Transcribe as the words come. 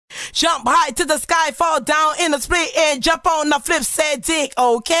Jump high to the sky, fall down in a split, and jump on the Flipset dick,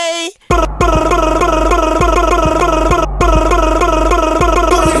 okay?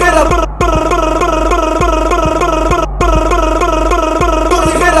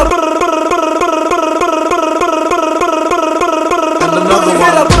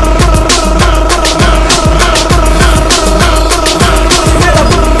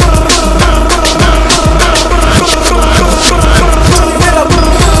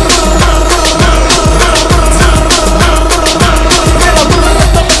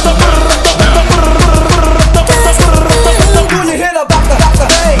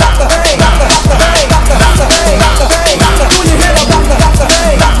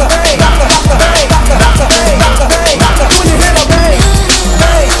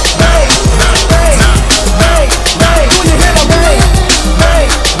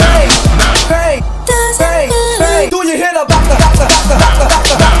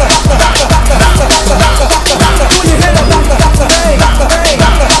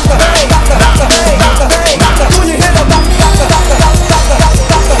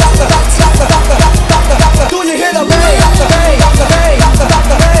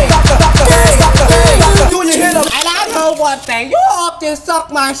 You often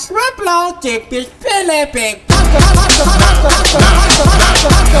suck my shrimp long dick, bitch, pilly big.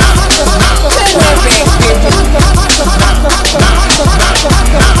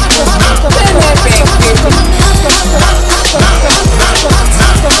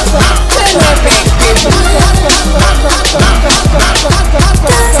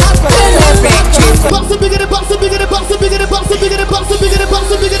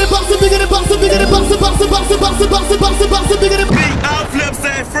 I'm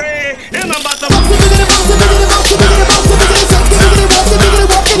Flipset Fred, and I'm about to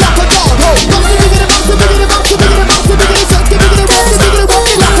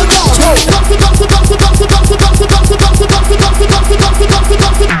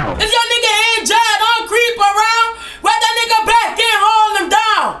If your nigga ain't jail, don't creep around. Where that nigga back and hold him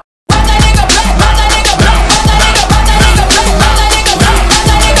down. Where that nigga black, where that nigga black, where that nigga, where that nigga black, where that nigga black, where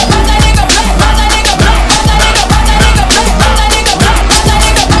that nigga, where that nigga black, where that nigga black, where that nigga, where that nigga black,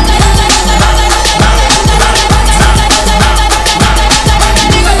 where that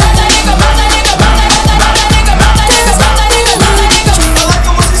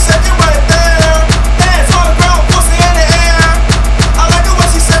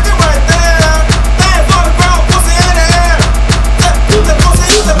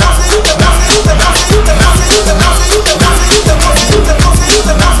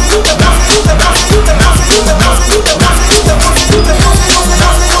black, where that nigga, where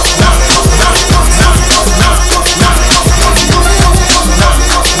that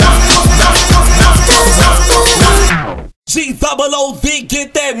G-double-O-D,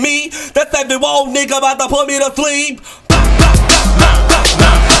 get that me? That's every old nigga about to put me to sleep.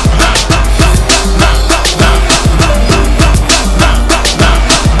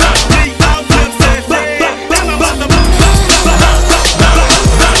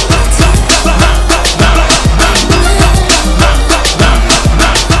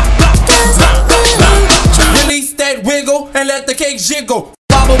 Release that wiggle and let the cake jiggle.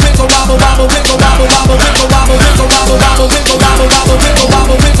 Wobble, wiggle, wobble, wobble, wiggle, wobble, wobble, wiggle, wobble, wiggle, wobble, wobble, wiggle, wobble, wobble, wiggle,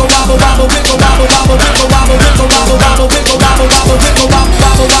 wobble, wiggle, wobble, wobble, wiggle, wobble, wobble, wiggle, wobble, wiggle, wobble, wobble, wiggle, wobble, wobble, wiggle,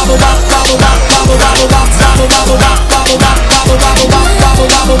 wobble, wobble, wobble, wobble, wobble, wobble, wobble,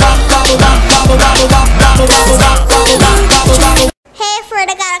 wobble. Hey, Fred,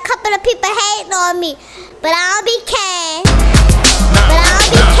 I got a couple of people hating on me, but I don't be caring. But I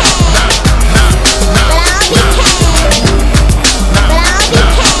don't be caring. But I don't be caring. But I don't be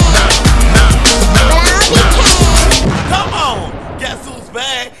caring. But I don't be caring. come on. Guess who's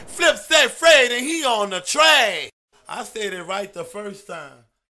back? Flipset Fred, and he on the track. I said it right the first time.